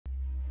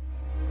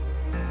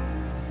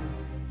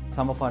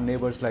Some of our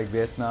neighbors like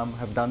Vietnam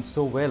have done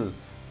so well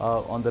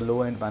on the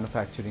low-end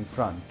manufacturing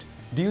front.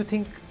 Do you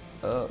think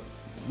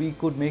we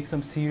could make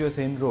some serious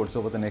inroads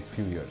over the next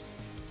few years?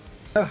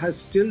 India has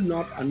still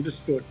not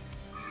understood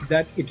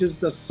that it is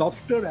the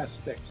softer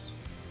aspects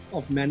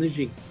of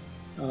managing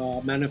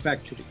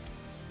manufacturing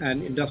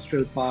and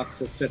industrial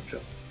parks, etc.,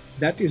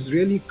 that is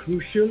really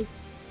crucial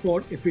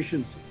for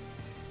efficiency.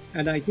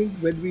 And I think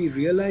when we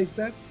realize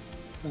that,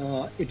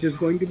 it is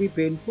going to be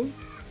painful,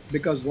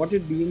 because what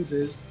it means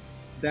is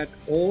that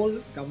all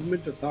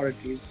government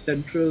authorities,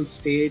 central,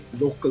 state,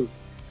 local,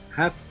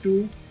 have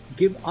to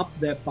give up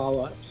their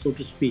power, so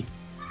to speak,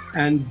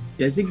 and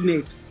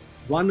designate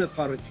one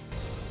authority